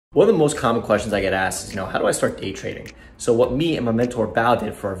One of the most common questions I get asked is, how do I start day trading? So what me and my mentor Bao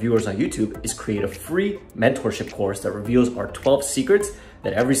did for our viewers on YouTube is create a free mentorship course that reveals our 12 secrets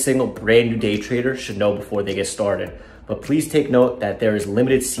that every single brand new day trader should know before they get started. But please take note that there is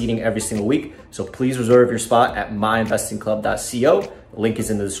limited seating every single week. So please reserve your spot at myinvestingclub.co. The link is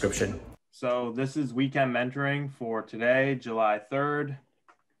in the description. So this is weekend mentoring for today, July 3rd.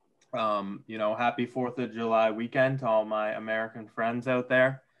 Happy 4th of July weekend to all my American friends out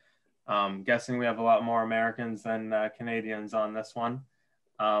there. Guessing we have a lot more Americans than Canadians on this one.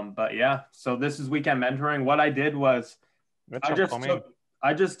 But yeah, so this is weekend mentoring. What I did was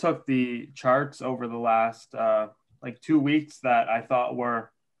I just took the charts over the last like 2 weeks that I thought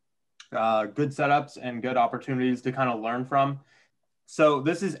were good setups and good opportunities to kind of learn from. So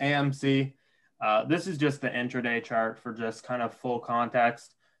this is AMC. This is just the intraday chart for just kind of full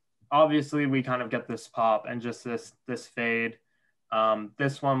context. Obviously, we kind of get this pop and just this fade.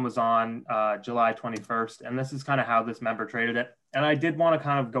 This one was on July 21st, and this is kind of how this member traded it. And I did want to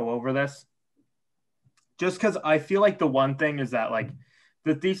kind of go over this just because I feel like the one thing is that like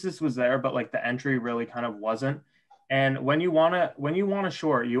the thesis was there, but like the entry really kind of wasn't. And when you want to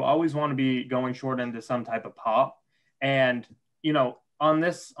short, you always want to be going short into some type of pop. And on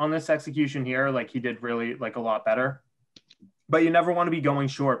this execution here, like he did really like a lot better. But you never want to be going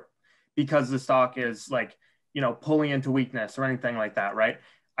short because the stock is like pulling into weakness or anything like that, right?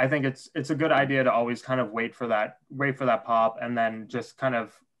 I think it's a good idea to always kind of wait for that pop and then just kind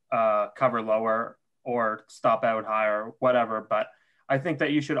of cover lower or stop out higher, whatever. But I think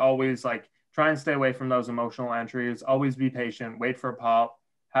that you should always like try and stay away from those emotional entries. Always be patient, wait for a pop,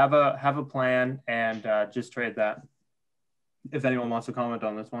 have a plan, and just trade that. If anyone wants to comment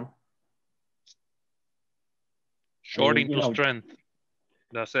on this one. Shorting to strength.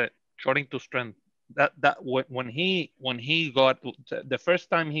 That's it. Shorting to strength. That when he got the first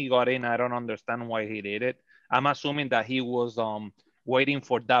time he got in, I don't understand why he did it. I'm assuming that he was waiting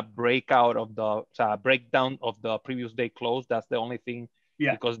for that breakout of the breakdown of the previous day close. That's the only thing.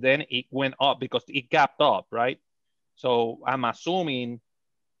 Yeah. Because then it went up because it gapped up, right? So I'm assuming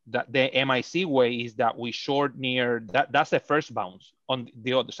that the M.I.C way is that we short near that. That's the first bounce on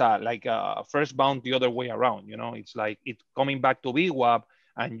the other side, like first bounce the other way around. It's like it's coming back to VWAP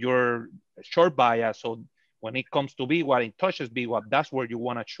and you're short bias. So when it comes to VWAP, it touches VWAP. That's where you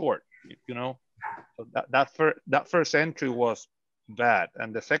want to short. So that first entry was bad,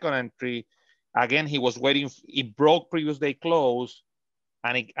 and the second entry, again, he was waiting. It broke previous day close,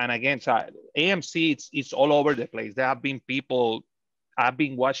 and again, so AMC it's all over the place. There have been people. I've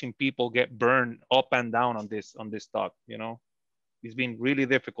been watching people get burned up and down on this stock. It's been really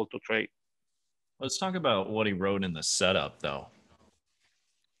difficult to trade. Let's talk about what he wrote in the setup, though.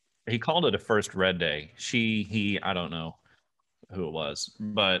 He called it a first red day. He, I don't know who it was,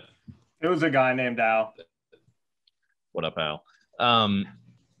 but it was a guy named Al. What up, Al?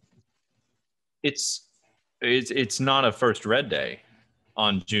 It's not a first red day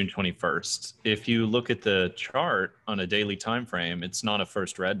on June 21st. If you look at the chart on a daily time frame, it's not a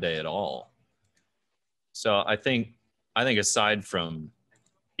first red day at all. So I think aside from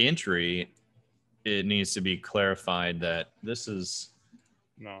entry, it needs to be clarified that this is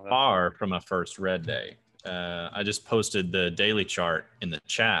far from a first red day. I just posted the daily chart in the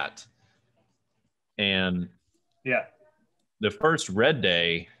chat, and yeah, the first red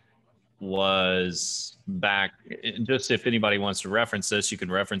day was back, just if anybody wants to reference this, you can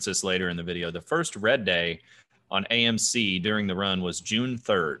reference this later in the video. The first red day on AMC during the run was June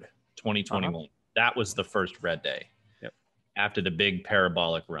 3rd, 2021. That was the first red day. Yep. After the big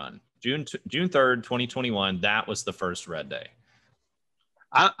parabolic run. June 3rd, 2021, that was the first red day.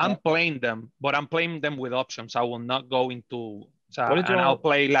 I'm playing them, but I'm playing them with options. I will not go into, I'll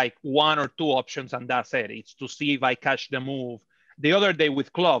play like one or two options and that's it. It's to see if I catch the move. The other day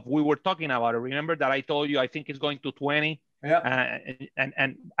with Club, we were talking about it. Remember that I told you I think it's going to 20? Yeah.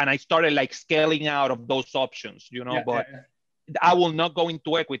 And I started like scaling out of those options, but I will not go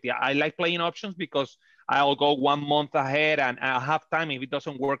into equity. I like playing options because I'll go 1 month ahead and I'll have time. If it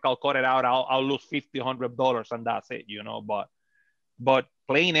doesn't work, I'll cut it out. I'll lose $50, $100 and that's it, but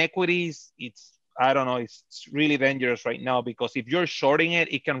playing equities, I don't know, it's really dangerous right now because if you're shorting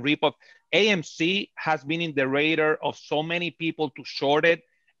it, it can rip off. AMC has been in the radar of so many people to short it,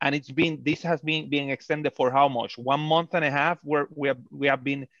 and this has been being extended for how much? 1 month and a half, where we have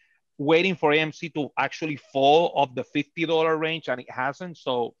been waiting for AMC to actually fall off the $50 range, and it hasn't.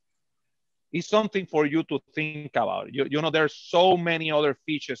 So it's something for you to think about. There's so many other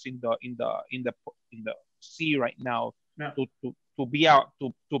features in the C right now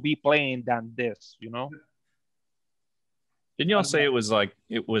to be playing than this. Didn't y'all say it was like,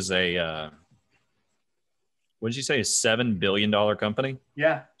 it was a, what did you say, a $7 billion company?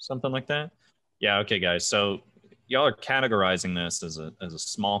 Yeah. Something like that? Yeah, okay, guys. So y'all are categorizing this as a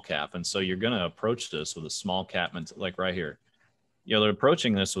small cap. And so you're going to approach this with a small cap, like right here. Y'all are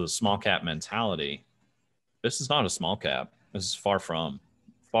approaching this with a small cap mentality. This is not a small cap. This is far from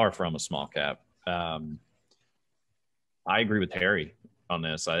a small cap. I agree with Harry on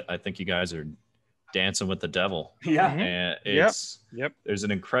this. I think you guys are dancing with the devil. Yeah. And it's, there's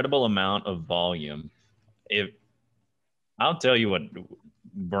an incredible amount of volume. I'll tell you what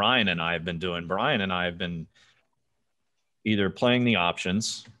Brian and I have been doing. Brian and I have been either playing the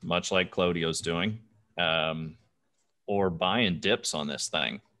options, much like Claudio's doing, or buying dips on this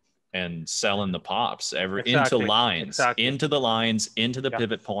thing and selling the pops into lines, into the lines, into the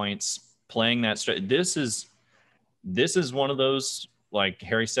pivot points, playing that straight. This is one of those, like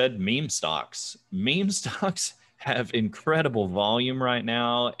Harry said, meme stocks. Meme stocks have incredible volume right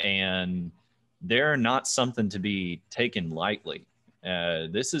now, and they're not something to be taken lightly.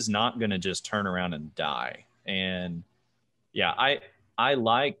 This is not going to just turn around and die. And yeah, I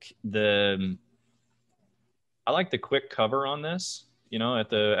like the quick cover on this. You know, at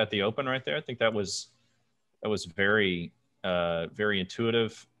the open right there. I think that was very very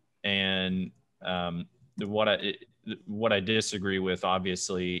intuitive. And what I disagree with,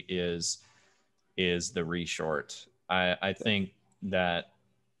 obviously, is the reshort. I think that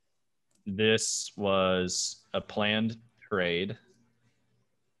this was a planned trade,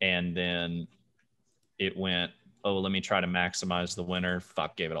 and then it went, oh, let me try to maximize the winner.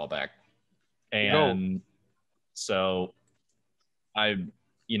 Fuck, gave it all back. And so I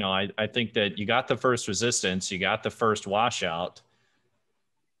think that you got the first resistance, you got the first washout,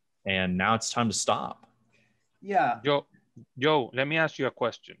 and now it's time to stop. Yeah. Joe, let me ask you a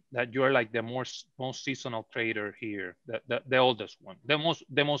question. That you're like the most seasonal trader here, the oldest one, the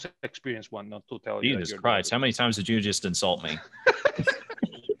most experienced one. Not to tell you. Jesus Christ! How many times did you just insult me?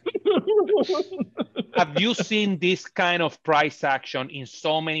 Have you seen this kind of price action in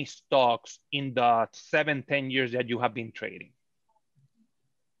so many stocks in the 7-10 years that you have been trading?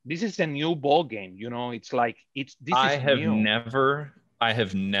 This is a new ball game. You know, it's like I have never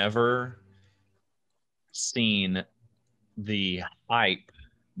seen the hype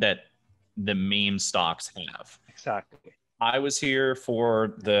that the meme stocks have. Exactly. I was here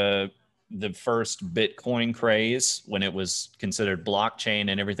for the first Bitcoin craze when it was considered blockchain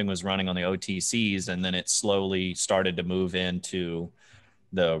and everything was running on the OTCs, and then it slowly started to move into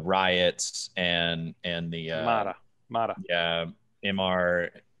the riots and the Mara. Yeah, MARA,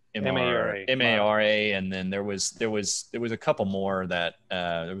 and then there was a couple more that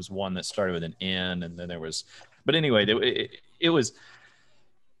there was one that started with an N, and then there was, but anyway, it was.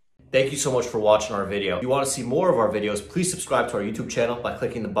 Thank you so much for watching our video. If you want to see more of our videos, please subscribe to our YouTube channel by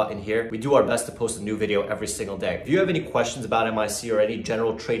clicking the button here. We do our best to post a new video every single day. If you have any questions about M.I.C. or any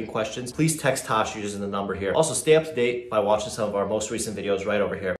general trading questions, please text Tosh using the number here. Also, stay up to date by watching some of our most recent videos right over here.